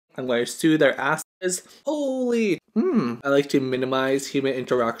I'm going to sue their asses. Holy! I like to minimize human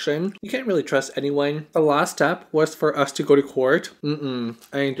interaction. You can't really trust anyone. The last step was for us to go to court. I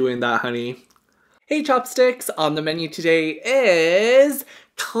ain't doing that, honey. Hey chopsticks! On the menu today is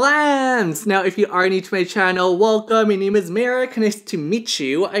clams! Now if you are new to my channel, welcome, my name is Merrick, nice to meet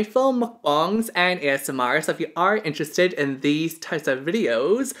you. I film mukbangs and ASMR, so if you are interested in these types of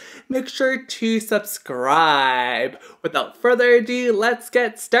videos, make sure to subscribe. Without further ado, let's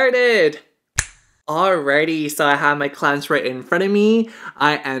get started! Alrighty, so I have my clams right in front of me.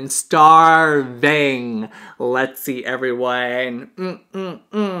 I am starving. Let's see everyone.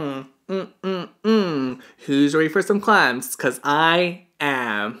 Who's ready for some clams? Cause I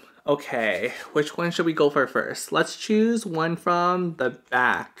am. Okay, which one should we go for first? Let's choose one from the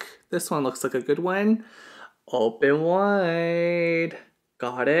back. This one looks like a good one. Open wide.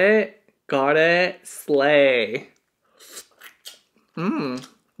 Got it? Got it? Slay.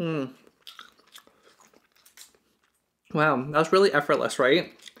 Wow, that was really effortless,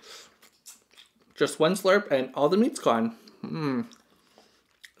 right? Just one slurp and all the meat's gone.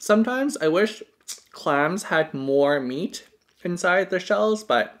 Sometimes I wish clams had more meat inside their shells,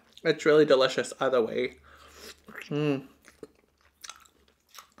 but it's really delicious either way.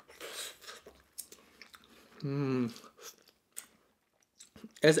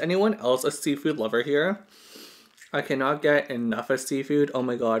 Is anyone else a seafood lover here? I cannot get enough of seafood. Oh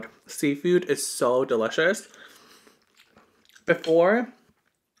my god, seafood is so delicious. Before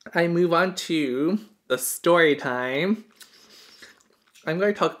I move on to the story time, I'm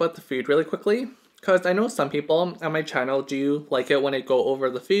going to talk about the food really quickly, because I know some people on my channel do like it when I go over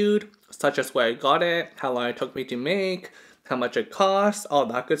the food, such as where I got it, how long it took me to make, how much it costs, all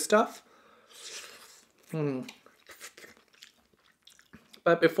that good stuff.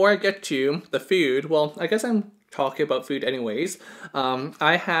 But before I get to the food, well, I guess I'm talking about food anyways.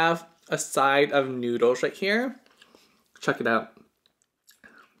 I have a side of noodles right here. Check it out.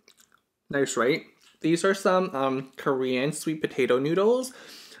 Nice, right? These are some Korean sweet potato noodles.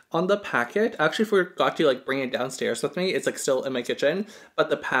 On the packet, I actually forgot to like bring it downstairs with me. It's like still in my kitchen. But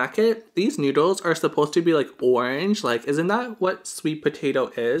the packet, these noodles are supposed to be like orange. Like, isn't that what sweet potato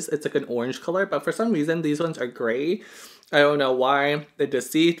is? It's like an orange color, but for some reason these ones are gray. I don't know why. They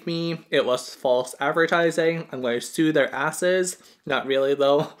deceived me. It was false advertising. I'm going to sue their asses. Not really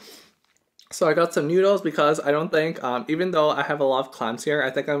though. So I got some noodles because I don't think, even though I have a lot of clams here, I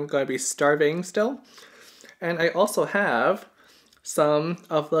think I'm going to be starving still. And I also have some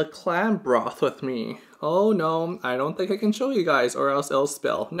of the clam broth with me. Oh no, I don't think I can show you guys or else it'll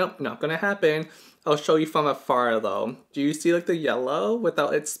spill. Nope, not gonna happen. I'll show you from afar though. Do you see like the yellow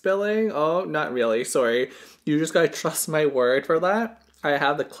without it spilling? Oh, not really, sorry. You just gotta trust my word for that. I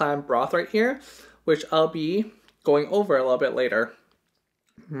have the clam broth right here, which I'll be going over a little bit later.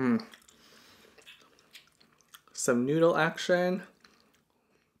 Some noodle action.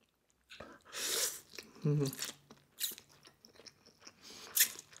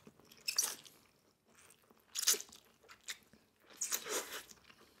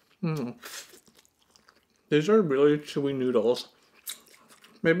 These are really chewy noodles.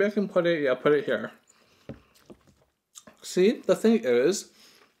 Maybe I can put it here. See, the thing is,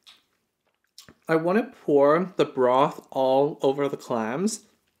 I want to pour the broth all over the clams,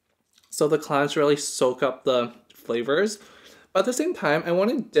 so the clams really soak up the flavors. But at the same time, I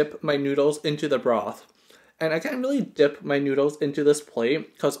want to dip my noodles into the broth. And I can't really dip my noodles into this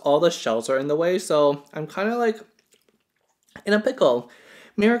plate because all the shells are in the way, so I'm kind of like in a pickle.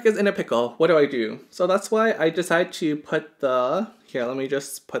 Merrick is in a pickle. What do I do? So that's why I decided to put the... Here, let me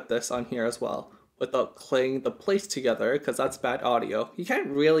just put this on here as well without clicking the plates together because that's bad audio. You can't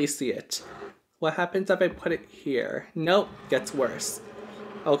really see it. What happens if I put it here? Nope, gets worse.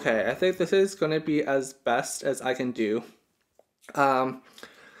 Okay, I think this is going to be as best as I can do. What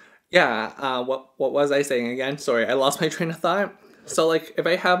was I saying again? Sorry, I lost my train of thought. So like, if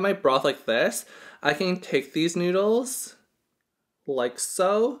I have my broth like this, I can take these noodles like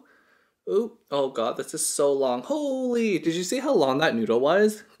so. Oop, oh god, this is so long. Holy, did you see how long that noodle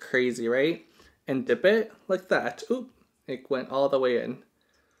was? Crazy, right? And dip it like that. Oop, it went all the way in.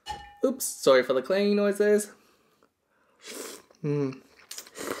 Oops, sorry for the clanging noises. Oh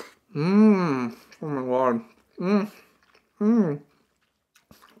my god.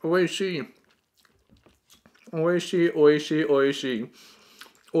 Oishi. Oishi, oishi, oishi.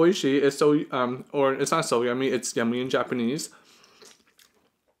 Oishi is so, or it's not so yummy, it's yummy in Japanese.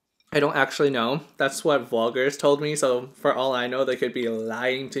 I don't actually know. That's what vloggers told me, so for all I know, they could be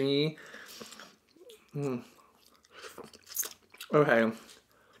lying to me. Okay.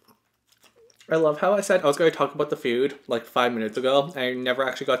 I love how I said I was going to talk about the food like 5 minutes ago. I never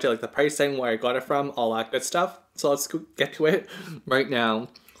actually got to like the pricing, where I got it from, all that good stuff. So let's get to it right now.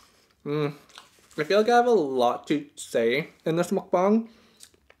 I feel like I have a lot to say in this mukbang.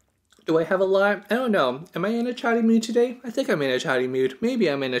 Do I have a lot? I don't know. Am I in a chatty mood today? I think I'm in a chatty mood. Maybe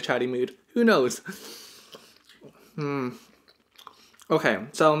I'm in a chatty mood. Who knows? Okay,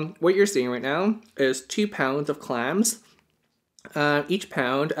 so what you're seeing right now is 2 pounds of clams. Each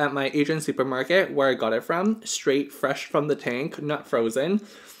pound at my Asian supermarket where I got it from, straight fresh from the tank, not frozen.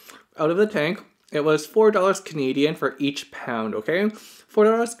 Out of the tank, it was $4 Canadian for each pound, okay?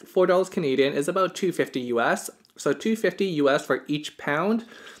 $4 Canadian is about $2.50 US. So $2.50 US for each pound.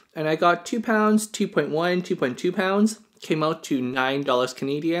 And I got 2 pounds, 2.1, 2.2 pounds. Came out to $9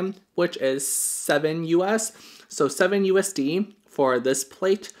 Canadian, which is 7 US. So 7 USD for this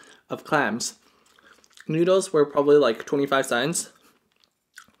plate of clams. Noodles were probably like 25 cents.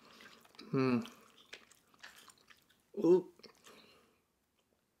 Ooh.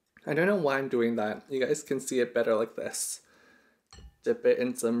 I don't know why I'm doing that. You guys can see it better like this. Dip it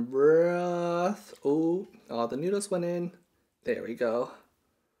in some broth. Oh, all the noodles went in. There we go.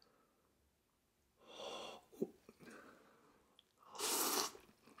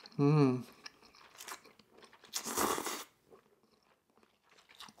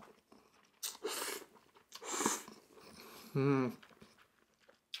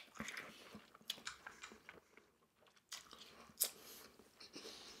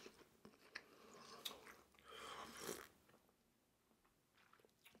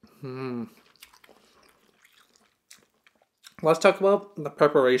 Let's talk about the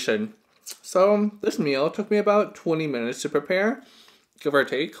preparation. So this meal took me about 20 minutes to prepare, give or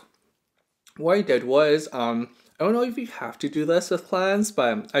take. What I did was, I don't know if you have to do this with clams,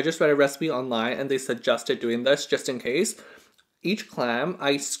 but I just read a recipe online and they suggested doing this just in case. Each clam,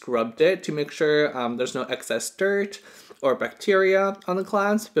 I scrubbed it to make sure there's no excess dirt or bacteria on the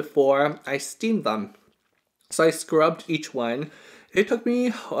clams before I steamed them. So I scrubbed each one. It took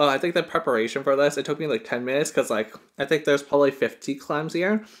me, I think the preparation for this, it took me like 10 minutes because like, I think there's probably 50 clams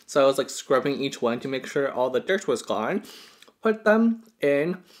here. So I was like scrubbing each one to make sure all the dirt was gone. Put them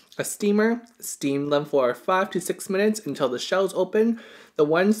in a steamer, steam them for 5 to 6 minutes until the shells open. The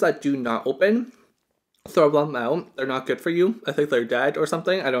ones that do not open, throw them out. They're not good for you. I think they're dead or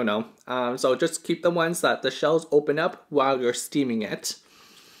something. I don't know. So just keep the ones that the shells open up while you're steaming it.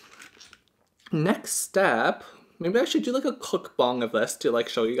 Next step, maybe I should do like a cookbong of this to like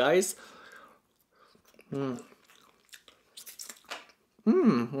show you guys. What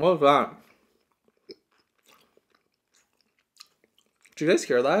was that? Did you guys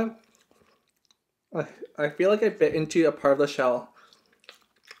hear that? I feel like I bit into a part of the shell.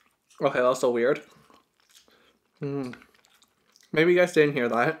 Okay, that was so weird. Maybe you guys didn't hear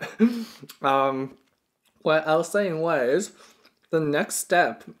that. What I was saying was, the next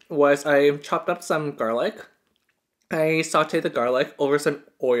step was I chopped up some garlic. I sauteed the garlic over some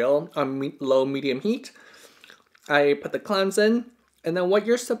oil on low-medium heat. I put the clams in, and then what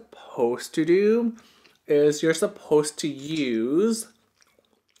you're supposed to do is you're supposed to use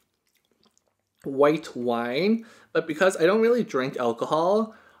white wine, but because I don't really drink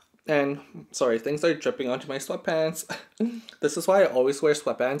alcohol, and sorry, things are dripping onto my sweatpants. This is why I always wear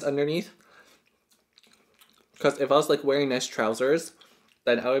sweatpants underneath. Because if I was like wearing nice trousers,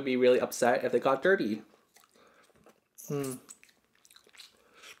 then I would be really upset if they got dirty.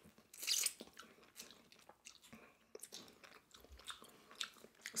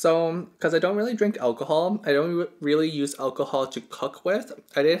 So, because I don't really drink alcohol, I don't really use alcohol to cook with,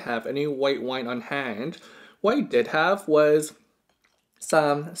 I didn't have any white wine on hand. What I did have was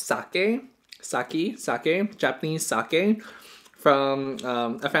some sake, Japanese sake, from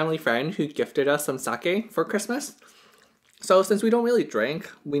a family friend who gifted us some sake for Christmas. So since we don't really drink,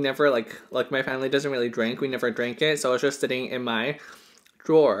 we never like my family doesn't really drink, we never drank it, so it's just sitting in my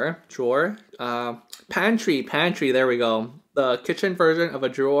pantry, there we go. The kitchen version of a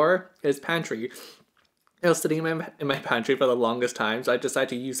drawer is pantry. It was sitting in my pantry for the longest time, so I decided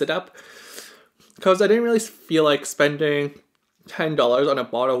to use it up. Because I didn't really feel like spending $10 on a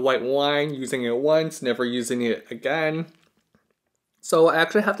bottle of white wine, using it once, never using it again. So I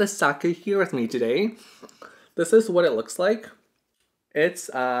actually have the sake here with me today. This is what it looks like. It's,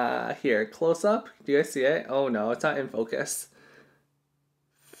 here, close up. Do you guys see it? Oh no, it's not in focus.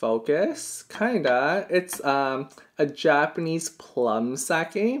 Focus? Kinda. It's, a Japanese plum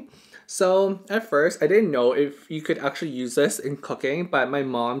sake. So at first, I didn't know if you could actually use this in cooking, but my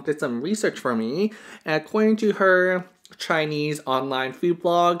mom did some research for me. And according to her Chinese online food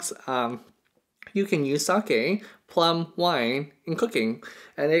blogs, you can use sake, plum wine in cooking.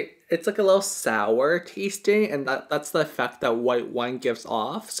 And it's like a little sour tasting, and that's the effect that white wine gives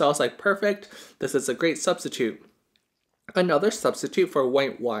off. So I was like, perfect, this is a great substitute. Another substitute for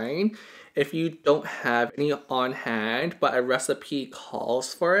white wine, if you don't have any on hand, but a recipe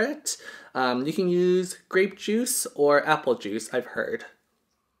calls for it, you can use grape juice or apple juice, I've heard.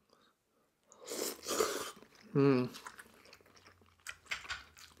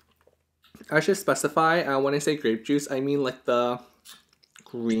 I should specify, when I say grape juice, I mean like the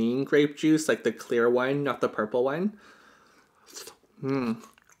green grape juice, like the clear one, not the purple one.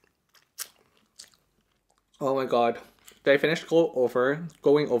 Oh my god. Did I finish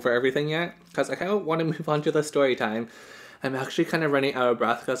going over everything yet? Because I kind of want to move on to the story time. I'm actually kind of running out of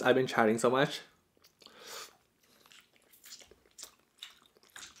breath because I've been chatting so much.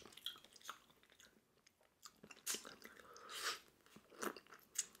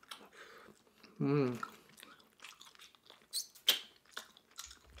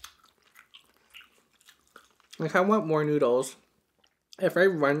 Like, I want more noodles. If I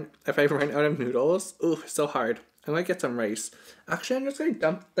run out of noodles, ooh, so hard. I might get some rice. Actually, I'm just gonna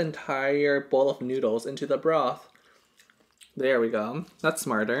dump the entire bowl of noodles into the broth. There we go. That's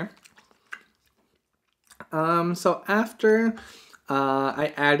smarter. So after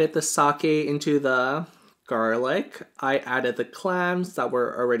I added the sake into the garlic, I added the clams that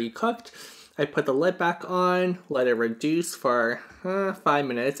were already cooked. I put the lid back on, let it reduce for 5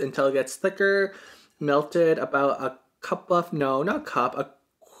 minutes until it gets thicker. Melted about a cup of, no, not cup,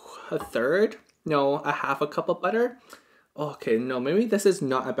 a third, no, a half a cup of butter. Okay, no, maybe this is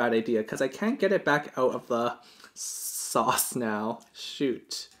not a bad idea because I can't get it back out of the sauce now.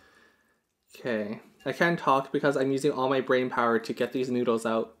 Shoot. Okay, I can't talk because I'm using all my brain power to get these noodles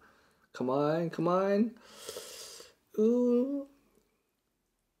out. Come on, come on. Ooh.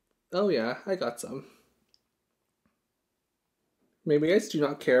 Oh yeah, I got some. Maybe you guys do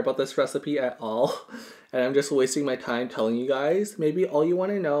not care about this recipe at all, and I'm just wasting my time telling you guys. Maybe all you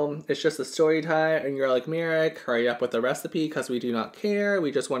want to know is just a story time, and you're like, Merrick, hurry up with the recipe because we do not care.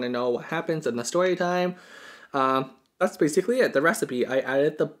 We just want to know what happens in the story time. That's basically it, the recipe. I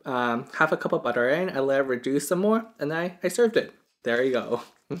added the half a cup of butter in, I let it reduce some more, and I served it. There you go.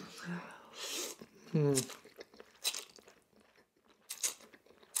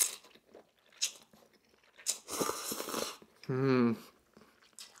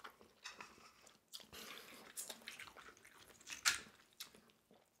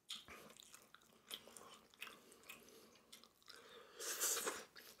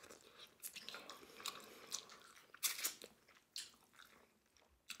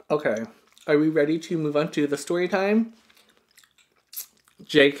 Okay, are we ready to move on to the story time?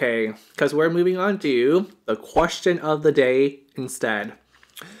 JK, because we're moving on to the question of the day instead.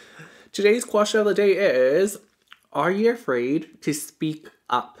 Today's question of the day is, are you afraid to speak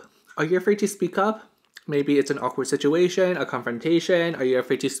up? Are you afraid to speak up? Maybe it's an awkward situation, a confrontation. Are you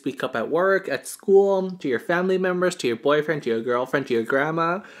afraid to speak up at work, at school, to your family members, to your boyfriend, to your girlfriend, to your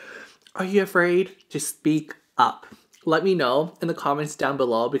grandma? Are you afraid to speak up? Let me know in the comments down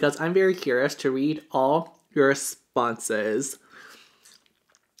below because I'm very curious to read all your responses.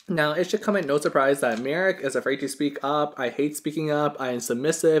 Now, it should come at no surprise that Merrick is afraid to speak up. I hate speaking up. I am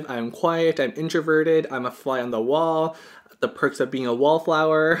submissive. I am quiet. I'm introverted. I'm a fly on the wall. The perks of being a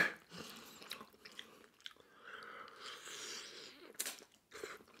wallflower.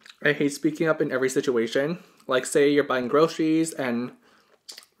 I hate speaking up in every situation. Like, say you're buying groceries and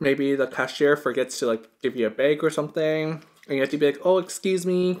maybe the cashier forgets to like give you a bag or something, and you have to be like, oh, excuse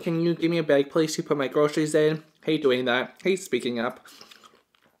me, can you give me a bag please to put my groceries in? Hate doing that. Hate speaking up.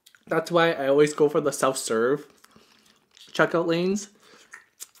 That's why I always go for the self-serve checkout lanes.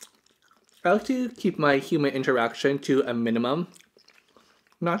 I like to keep my human interaction to a minimum.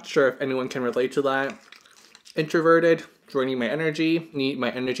 Not sure if anyone can relate to that. Introverted, draining my energy, need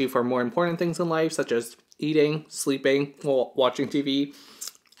my energy for more important things in life, such as eating, sleeping, watching TV.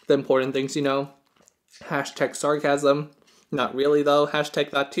 The important things, you know. Hashtag sarcasm. Not really though.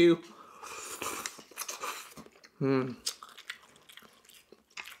 Hashtag that too.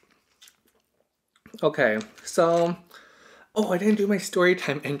 Okay, so... Oh, I didn't do my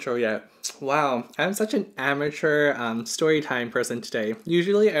storytime intro yet. Wow, I'm such an amateur storytime person today.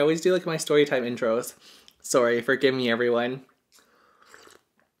 Usually I always do like my storytime intros. Sorry, forgive me everyone.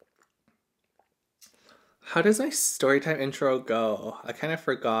 How does my storytime intro go? I kind of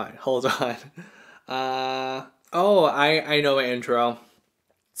forgot. Hold on. Oh, I know my intro.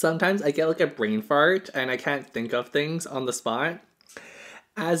 Sometimes I get like a brain fart and I can't think of things on the spot.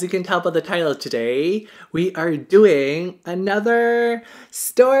 As you can tell by the title today, we are doing another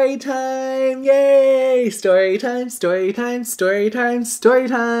story time! Yay! Story time, story time, story time, story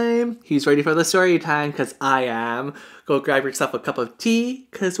time! Who's ready for the story time? Because I am. Go grab yourself a cup of tea,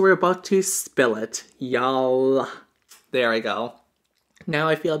 because we're about to spill it. Y'all. There we go. Now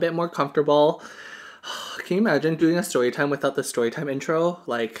I feel a bit more comfortable. Can you imagine doing a story time without the story time intro?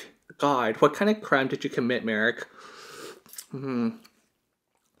 Like, God, what kind of crime did you commit, Merrick?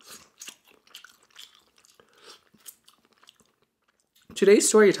 Today's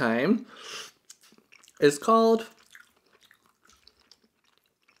story time is called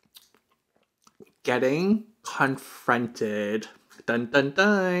Getting Confronted. Dun dun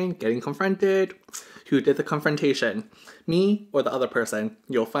dun, getting confronted. Who did the confrontation? Me or the other person?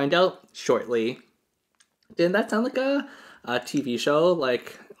 You'll find out shortly. Didn't that sound like a TV show?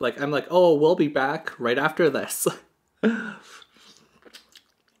 Like I'm like, oh, we'll be back right after this.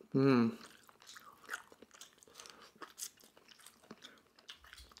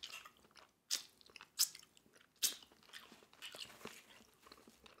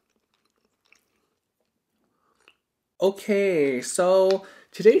 Okay, so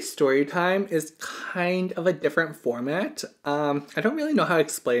today's story time is kind of a different format. I don't really know how to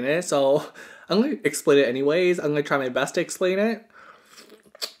explain it, so I'm going to explain it anyways. I'm going to try my best to explain it.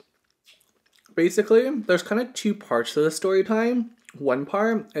 Basically, there's kind of two parts to the story time. One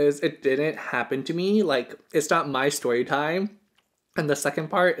part is it didn't happen to me, like it's not my story time. And the second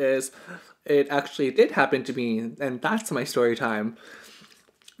part is it actually did happen to me, and that's my story time.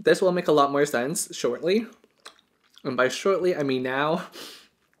 This will make a lot more sense shortly. And by shortly, I mean now.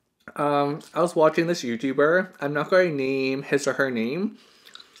 I was watching this YouTuber. I'm not going to name his or her name,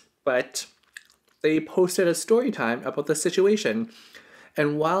 but they posted a story time about the situation.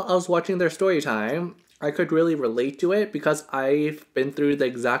 And while I was watching their story time, I could really relate to it because I've been through the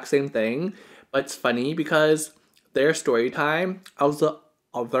exact same thing. But it's funny because their story time, I was the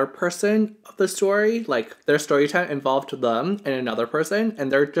other person of the story. Like, their story time involved them and another person, and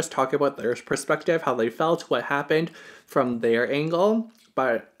they're just talking about their perspective, how they felt, what happened from their angle.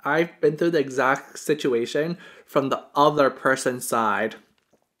 But I've been through the exact situation from the other person's side.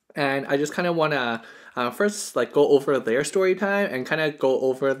 And I just kind of want to first like go over their story time and kind of go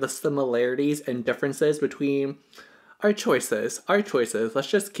over the similarities and differences between our choices. Our choices. Let's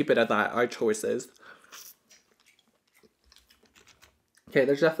just keep it at that. Our choices. Okay,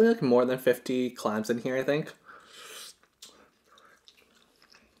 there's definitely like more than 50 clams in here, I think.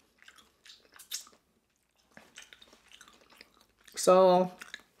 So,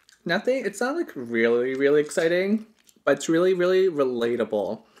 nothing, it's not like really, really exciting, but it's really, really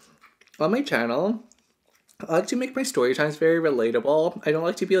relatable. On my channel, I like to make my story times very relatable. I don't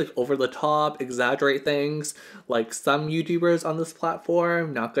like to be like over the top, exaggerate things like some YouTubers on this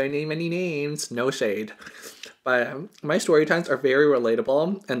platform. Not gonna name any names, no shade. But my story times are very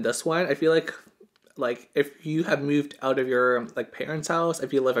relatable, and this one, I feel like if you have moved out of your like parents' house,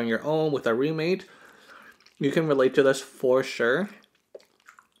 if you live on your own with a roommate, you can relate to this for sure.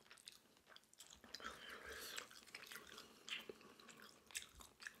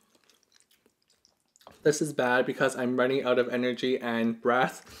 This is bad because I'm running out of energy and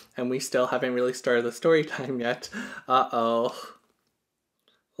breath, and we still haven't really started the story time yet. Uh-oh.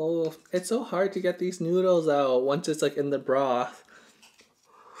 Oh, it's so hard to get these noodles out once it's like in the broth.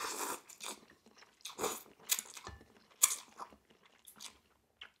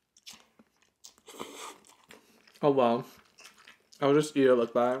 Oh well. I'll just eat it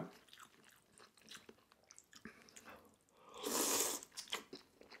like that.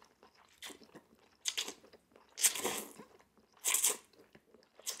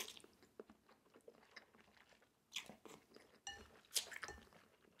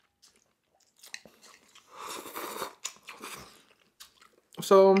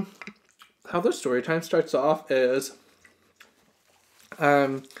 So, how the story time starts off is,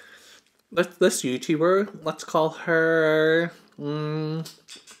 this YouTuber, let's call her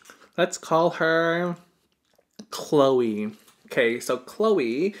Chloe. Okay, so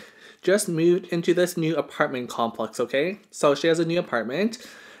Chloe just moved into this new apartment complex, okay? So she has a new apartment,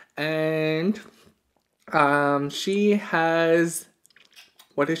 and she has,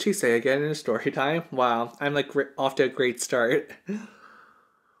 what did she say again in the story time? Wow, I'm like off to a great start.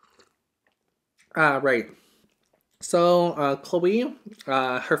 Right. So, Chloe,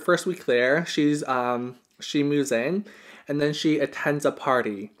 her first week there, she moves in, and then she attends a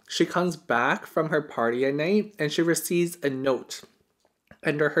party. She comes back from her party at night, and she receives a note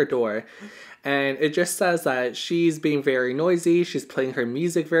under her door. And it just says that she's being very noisy, she's playing her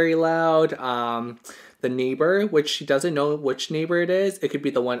music very loud, the neighbor, which she doesn't know which neighbor it is. It could be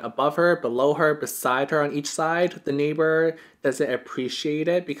the one above her, below her, beside her on each side. The neighbor doesn't appreciate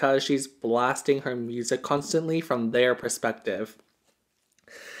it because she's blasting her music constantly from their perspective.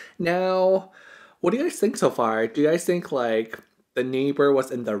 Now, what do you guys think so far? Do you guys think like the neighbor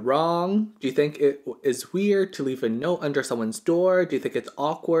was in the wrong? Do you think it is weird to leave a note under someone's door? Do you think it's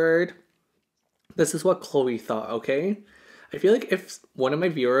awkward? This is what Chloe thought, okay? I feel like if one of my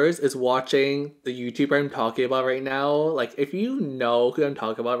viewers is watching the YouTuber I'm talking about right now, like if you know who I'm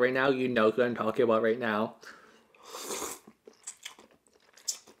talking about right now, you know who I'm talking about right now.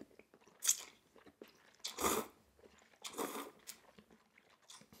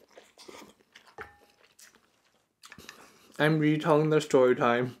 I'm retelling the story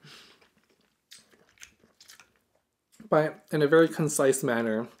time, but in a very concise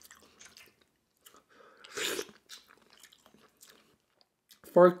manner.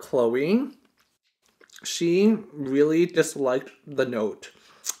 For Chloe, she really disliked the note.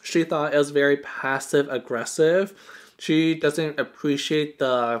 She thought it was very passive aggressive. She doesn't appreciate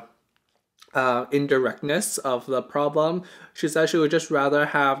the indirectness of the problem. She said she would just rather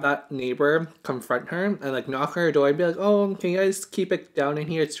have that neighbor confront her and like knock on her door and be like, oh, can you guys keep it down in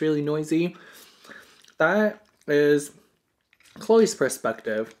here? It's really noisy. That is Chloe's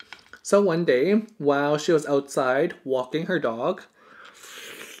perspective. So one day, while she was outside walking her dog,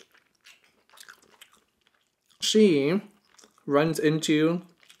 she runs into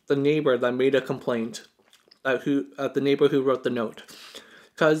the neighbor that made a complaint, the neighbor who wrote the note.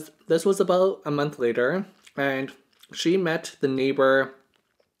 Because this was about a month later, and she met the neighbor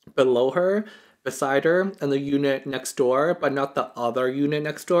below her, beside her, and the unit next door, but not the other unit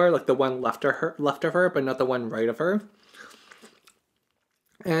next door, like the one left of her, but not the one right of her.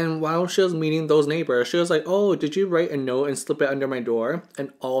 And while she was meeting those neighbors, she was like, oh, did you write a note and slip it under my door?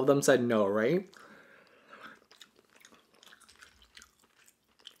 And all of them said no, right?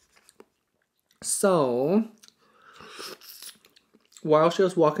 So, while she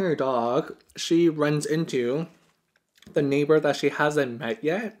was walking her dog, she runs into the neighbor that she hasn't met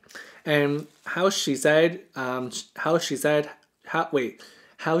yet. And how she said how she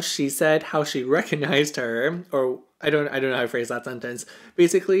recognized her, or I don't know how to phrase that sentence.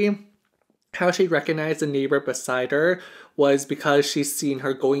 Basically, how she recognized the neighbor beside her was because she's seen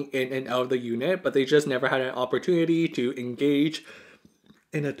her going in and out of the unit, but they just never had an opportunity to engage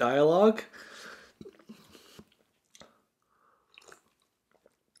in a dialogue.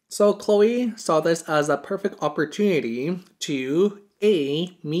 So Chloe saw this as a perfect opportunity to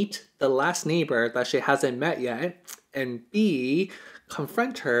A, meet the last neighbor that she hasn't met yet, and B,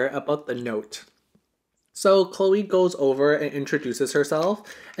 confront her about the note. So Chloe goes over and introduces herself,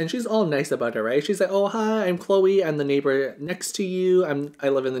 and she's all nice about it, right? She's like, oh, hi, I'm Chloe. I'm the neighbor next to you. I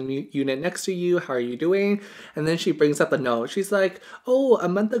live in the unit next to you. How are you doing? And then she brings up a note. She's like, oh, a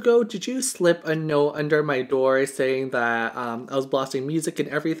month ago, did you slip a note under my door saying that I was blasting music and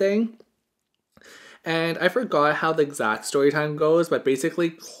everything? And I forgot how the exact story time goes, but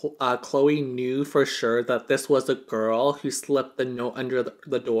basically Chloe knew for sure that this was the girl who slipped the note under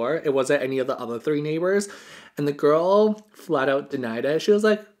the door. It wasn't any of the other three neighbors. And the girl flat out denied it. She was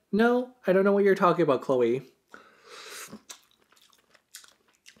like, no, I don't know what you're talking about, Chloe.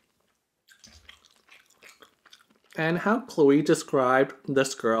 And how Chloe described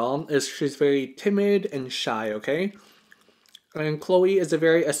this girl is she's very timid and shy, okay? And Chloe is a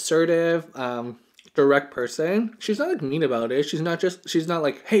very assertive, direct person. She's not like mean about it. She's not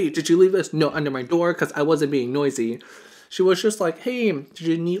like, hey, did you leave this note under my door? Because I wasn't being noisy. She was just like, hey, did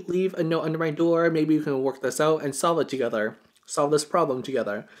you leave a note under my door? Maybe you can work this out and solve it together. Solve this problem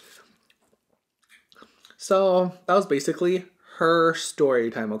together. So that was basically her story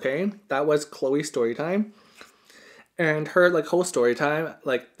time, okay? That was Chloe's story time. And her like whole story time,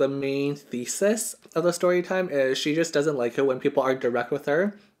 like the main thesis of the story time is she just doesn't like it when people are direct with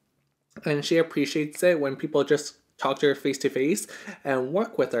her. And she appreciates it when people just talk to her face to face and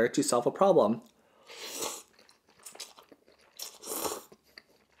work with her to solve a problem.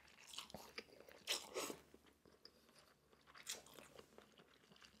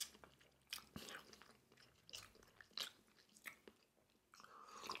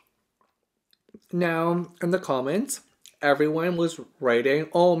 Now, in the comments, everyone was writing,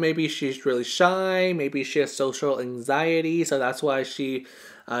 oh, maybe she's really shy, maybe she has social anxiety, so that's why she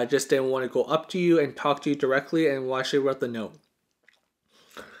just didn't want to go up to you and talk to you directly, and why she wrote the note.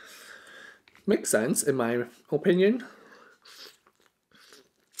 Makes sense, in my opinion.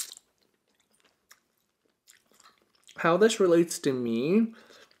 How this relates to me,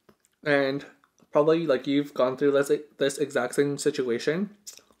 and probably like you've gone through this exact same situation.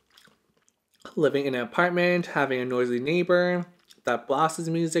 living in an apartment, having a noisy neighbor that blasts his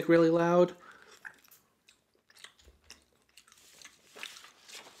music really loud.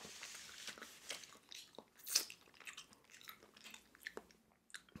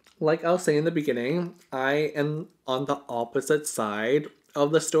 Like I was saying in the beginning, I am on the opposite side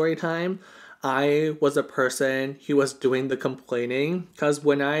of the story time. I was a person who was doing the complaining because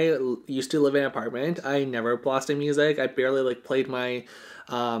when I used to live in an apartment, I never blasted music. I barely like played my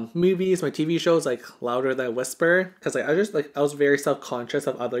movies, my TV shows like louder than a whisper because like I was very self conscious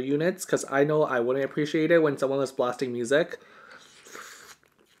of other units because I know I wouldn't appreciate it when someone was blasting music.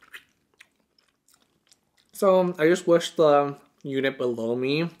 So I just wish the unit below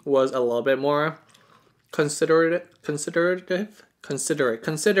me was a little bit more considerate,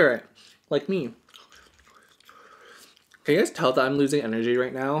 like me. Can you guys tell that I'm losing energy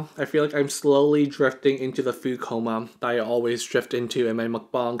right now? I feel like I'm slowly drifting into the food coma that I always drift into in my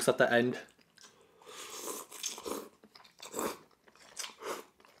mukbangs at the end.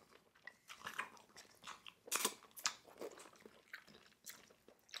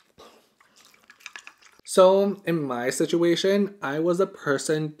 So, in my situation, I was a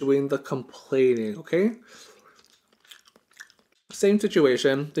person doing the complaining, okay? Same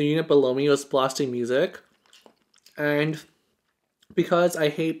situation, the unit below me was blasting music, and because I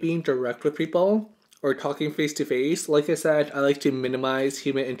hate being direct with people or talking face to face, like I said, I like to minimize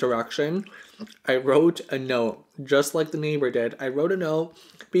human interaction. I wrote a note, just like the neighbor did. I wrote a note,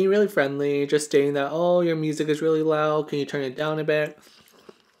 being really friendly, just stating that, oh, your music is really loud, can you turn it down a bit?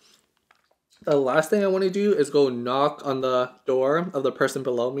 The last thing I want to do is go knock on the door of the person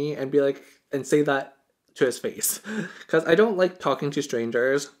below me and be like, and say that to his face. Because I don't like talking to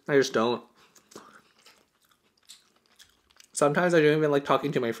strangers. I just don't. Sometimes I don't even like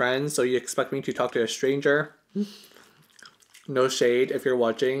talking to my friends, so you expect me to talk to a stranger. No shade if you're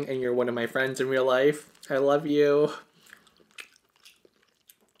watching and you're one of my friends in real life. I love you.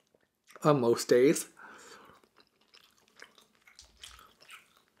 On most days.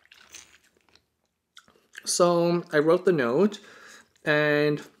 So I wrote the note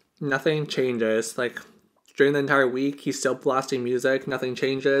and nothing changes. Like during the entire week, he's still blasting music, nothing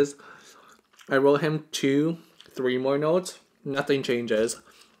changes. I wrote him 2-3 more notes, nothing changes.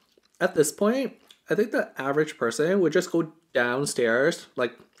 At this point, I think the average person would just go downstairs,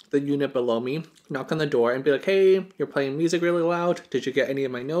 like the unit below me, knock on the door and be like, hey, you're playing music really loud. Did you get any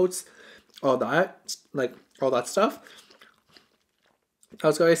of my notes? All that, like all that stuff. I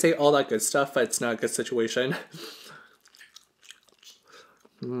was going to say all that good stuff, but it's not a good situation.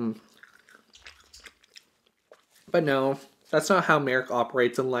 But no, that's not how Merrick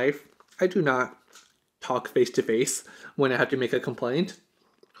operates in life. I do not talk face to face when I have to make a complaint.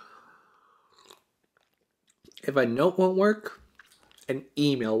 If a note won't work, an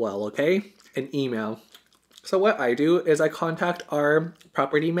email will, okay? An email. So what I do is I contact our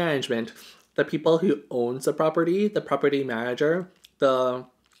property management, the people who owns the property manager, the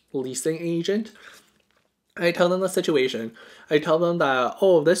leasing agent. I tell them the situation. I tell them that,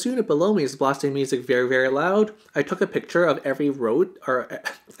 oh, this unit below me is blasting music very, very loud. I took a picture of every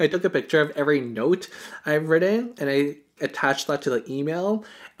I took a picture of every note I've written and I attached that to the email.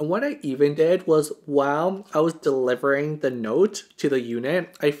 And what I even did was while I was delivering the note to the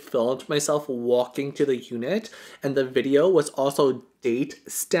unit, I filmed myself walking to the unit and the video was also date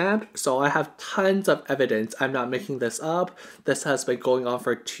stamped. So I have tons of evidence. I'm not making this up. This has been going on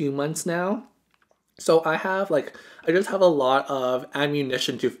for 2 months now. So I just have a lot of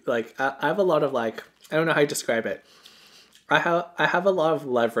ammunition to, like, I have a lot of, like, I don't know how to describe it. I have a lot of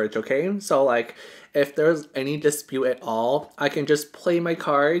leverage, okay? So, like, if there's any dispute at all, I can just play my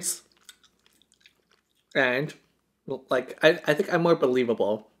cards and, like, I think I'm more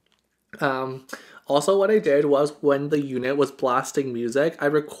believable. Also, what I did was when the unit was blasting music, I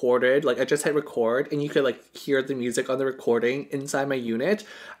recorded, like I just hit record and you could like hear the music on the recording inside my unit.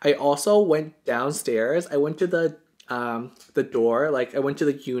 I also went downstairs. I went to the door, like I went to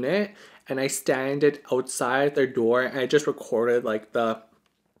the unit and I standed outside their door and I just recorded like the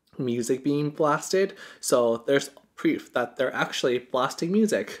music being blasted. So there's proof that they're actually blasting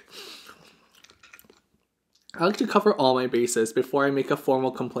music. I like to cover all my bases before I make a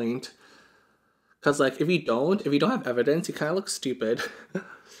formal complaint. Because, like, if you don't have evidence, you kind of look stupid.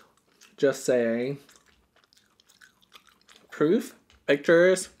 Just saying. Proof,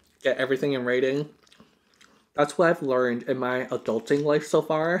 pictures, get everything in writing. That's what I've learned in my adulting life so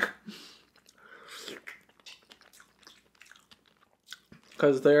far.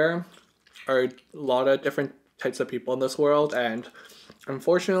 Because there are a lot of different types of people in this world, and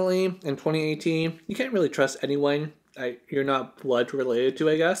unfortunately, in 2018, you can't really trust anyone that you're not blood related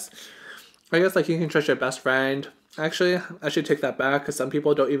to, I guess. I guess like you can trust your best friend. Actually, I should take that back because some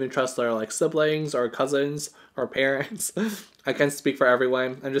people don't even trust their like siblings or cousins or parents. I can't speak for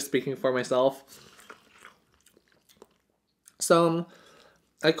everyone. I'm just speaking for myself. So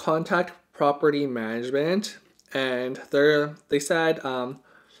I contact property management and they said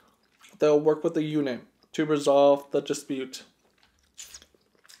they'll work with the unit to resolve the dispute.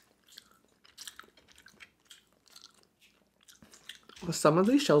 Some of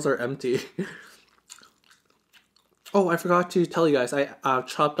these shells are empty. Oh, I forgot to tell you guys, I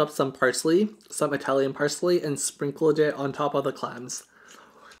chopped up some parsley, some Italian parsley, and sprinkled it on top of the clams.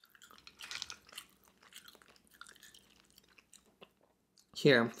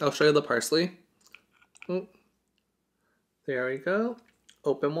 Here, I'll show you the parsley. There we go.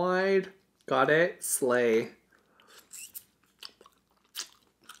 Open wide. Got it. Slay.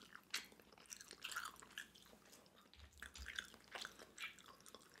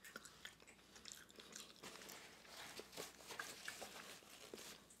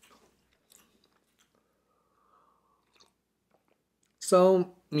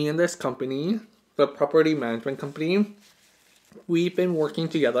 So, me and this company, the property management company, we've been working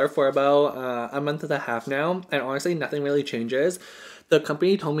together for about a month and a half now, and honestly, nothing really changes. The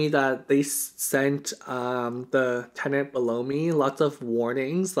company told me that they sent the tenant below me lots of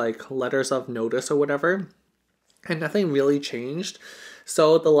warnings, like letters of notice or whatever, and nothing really changed.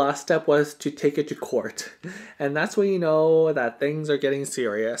 So the last step was to take it to court, and that's when you know that things are getting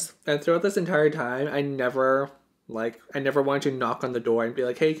serious. And throughout this entire time, I never wanted to knock on the door and be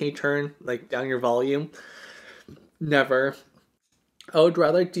like, "Hey, can you turn like down your volume?" Never. I would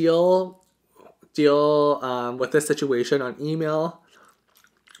rather deal with this situation on email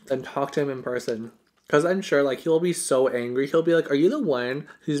than talk to him in person. Because I'm sure like he'll be so angry. He'll be like, "Are you the one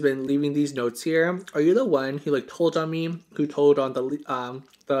who's been leaving these notes here? Are you the one who like told on me? Who told on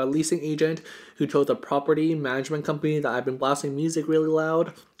the leasing agent? Who told the property management company that I've been blasting music really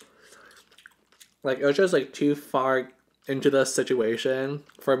loud?" Like it was just like too far into the situation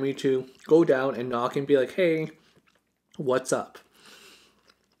for me to go down and knock and be like, "Hey, what's up?"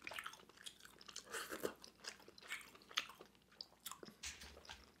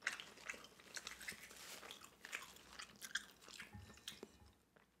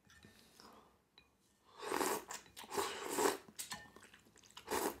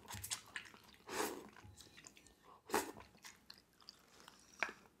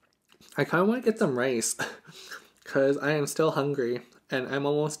 I kind of want to get some rice because I am still hungry and I'm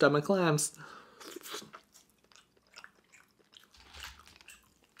almost done with clams.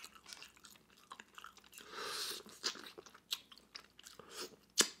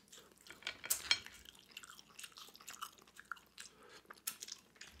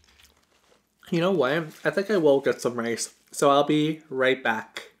 You know what? I think I will get some rice, so I'll be right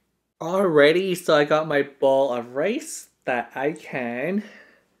back. Alrighty, so I got my bowl of rice that I can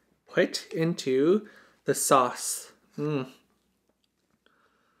put into the sauce.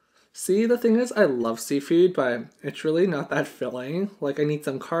 See, the thing is, I love seafood, but it's really not that filling. Like, I need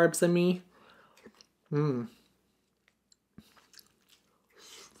some carbs in me.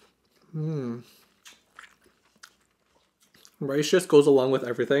 Rice just goes along with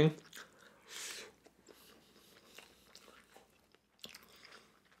everything.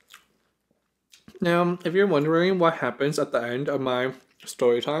 Now, if you're wondering what happens at the end of my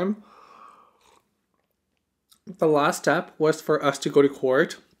story time, the last step was for us to go to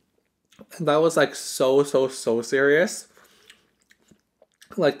court. And that was like so serious.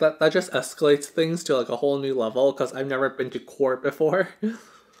 Like that just escalates things to like a whole new level because I've never been to court before.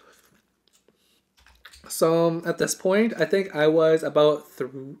 So at this point, I think I was about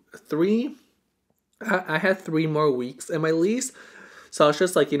three. I had 3 more weeks in my lease. So I was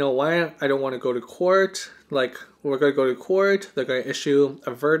just like, you know what? I don't want to go to court. Like, we're going to go to court. They're going to issue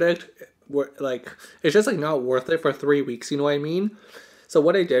a verdict. Like, it's just like not worth it for 3 weeks. You know what I mean? So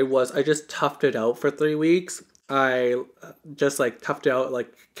what I did was I just toughed it out for 3 weeks. I just like toughed it out,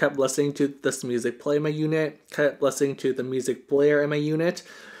 like kept listening to this music play in my unit, kept listening to the music blare in my unit.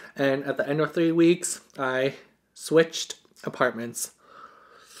 And at the end of 3 weeks, I switched apartments.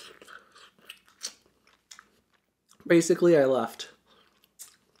 Basically, I left.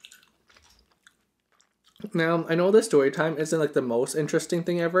 Now, I know the story time isn't like the most interesting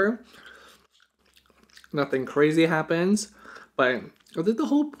thing ever. Nothing crazy happens, but I think the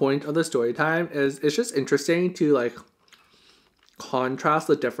whole point of the story time is it's just interesting to like contrast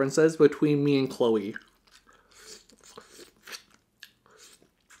the differences between me and Chloe.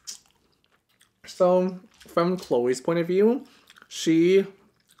 So, from Chloe's point of view, she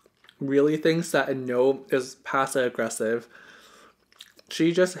really thinks that a no is passive aggressive.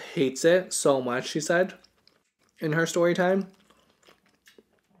 she just hates it so much, she said in her story time.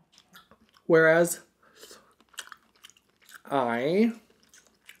 Whereas when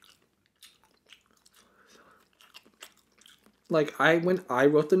I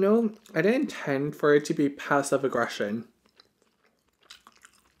wrote the note, I didn't intend for it to be passive aggression.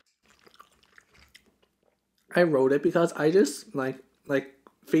 I wrote it because I just like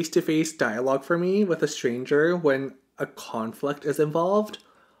face-to-face dialogue for me with a stranger when a conflict is involved.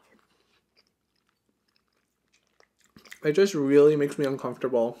 It just really makes me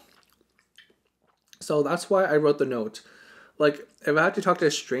uncomfortable. So that's why I wrote the note. Like, if I had to talk to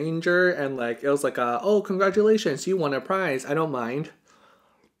a stranger and like it was like oh, congratulations, you won a prize, I don't mind.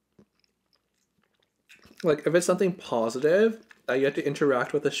 Like, if it's something positive that you have to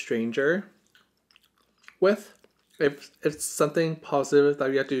interact with a stranger with, if it's something positive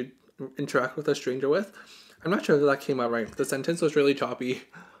that you have to interact with a stranger with, I'm not sure if that came out right. The sentence was really choppy.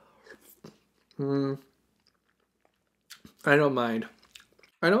 I don't mind.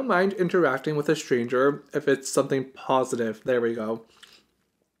 I don't mind interacting with a stranger if it's something positive. There we go.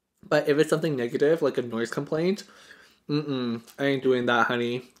 But if it's something negative, like a noise complaint, I ain't doing that,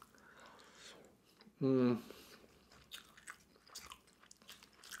 honey.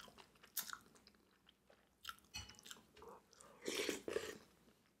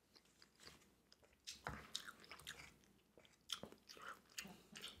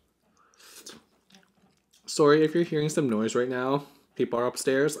 Sorry if you're hearing some noise right now. People are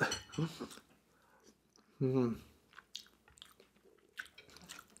upstairs. I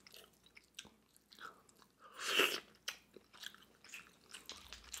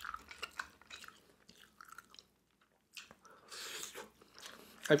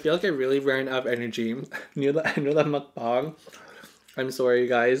feel like I really ran out of energy near the end of the mukbang. I'm sorry,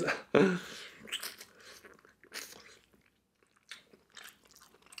 guys.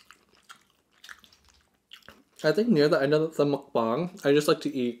 I think near the end of the mukbang, I just like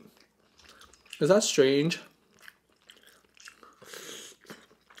to eat. Is that strange?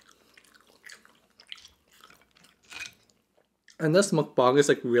 And this mukbang is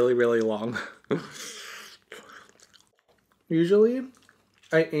like really, really long. Usually,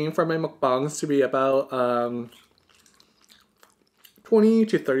 I aim for my mukbangs to be about 20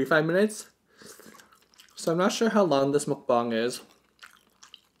 to 35 minutes. So I'm not sure how long this mukbang is.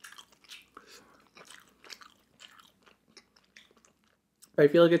 I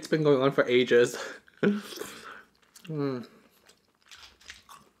feel like it's been going on for ages.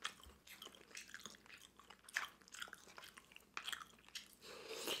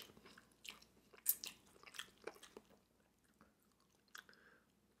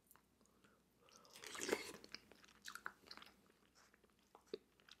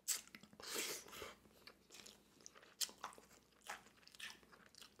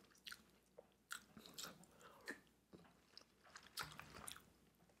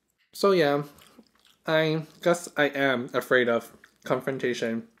 So yeah, I guess I am afraid of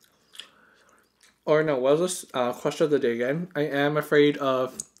confrontation. Or no, what was this question of the day again? I am afraid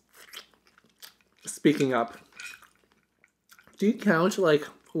of speaking up. Do you count, like,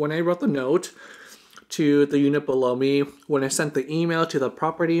 when I wrote the note to the unit below me, when I sent the email to the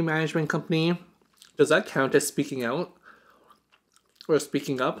property management company, does that count as speaking out? Or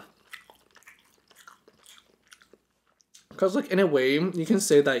speaking up? Because, like, in a way, you can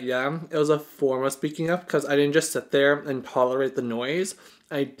say that, yeah, it was a form of speaking up because I didn't just sit there and tolerate the noise.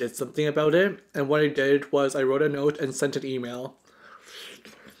 I did something about it. And what I did was I wrote a note and sent an email.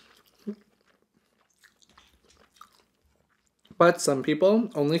 But some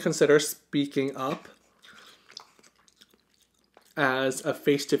people only consider speaking up as a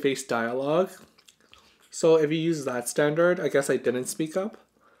face-to-face dialogue. So if you use that standard, I guess I didn't speak up.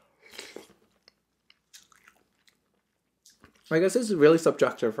 I guess it's really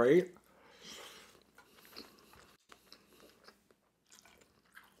subjective, right?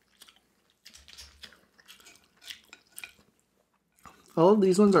 All of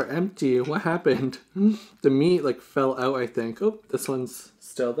these ones are empty. What happened? The meat like fell out, I think. Oh, this one's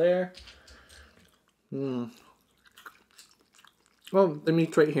still there. Oh, the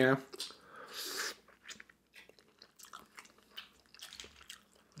meat's right here.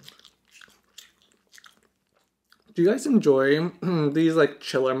 Do you guys enjoy these like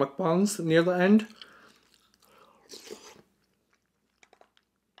chiller mukbangs near the end?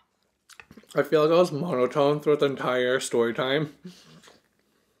 I feel like I was monotone throughout the entire story time.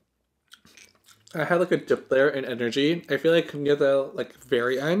 I had like a dip there in energy. I feel like near the like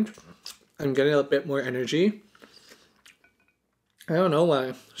very end, I'm getting a bit more energy. I don't know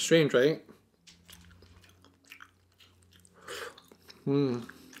why. Strange, right? Mmm.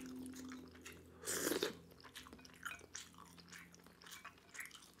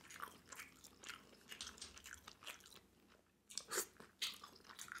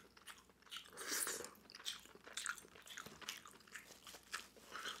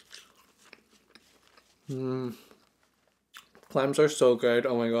 Mmm. Clams are so good.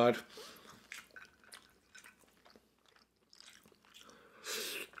 Oh my god.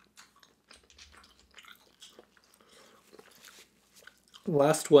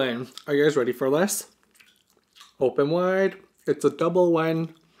 Last one. Are you guys ready for this? Open wide. It's a double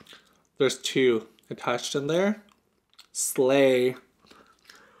one. There's two attached in there. Slay.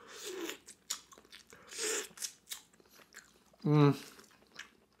 Mmm.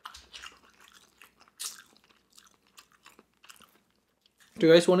 Do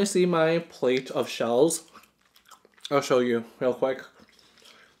you guys want to see my plate of shells? I'll show you real quick.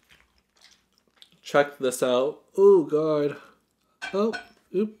 Check this out. Oh god. Oh,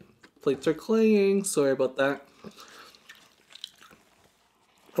 oop. Plates are clanging. Sorry about that.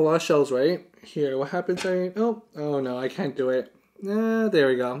 A lot of shells, right? Here, what happens? Oh no, I can't do it. There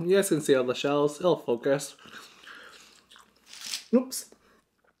we go. You guys can see all the shells. It'll focus. Oops.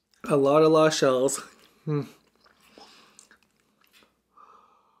 A lot of shells.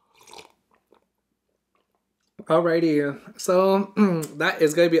 Alrighty, so that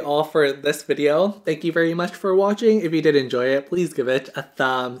is going to be all for this video. Thank you very much for watching. If you did enjoy it, please give it a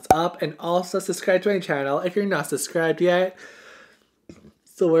thumbs up and also subscribe to my channel if you're not subscribed yet.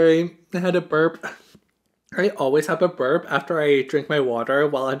 Sorry, I had a burp. I always have a burp after I drink my water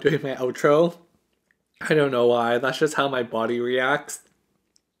while I'm doing my outro. I don't know why, that's just how my body reacts.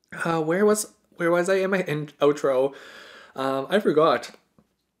 Where was I in my outro? I forgot.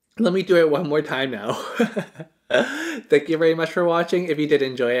 Let me do it one more time now. Thank you very much for watching. If you did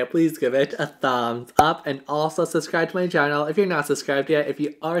enjoy it, please give it a thumbs up and also subscribe to my channel if you're not subscribed yet. If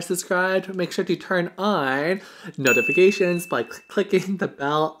you are subscribed, make sure to turn on notifications by clicking the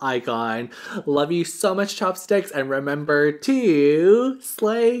bell icon. Love you so much, chopsticks, and remember to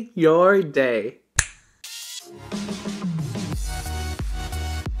slay your day.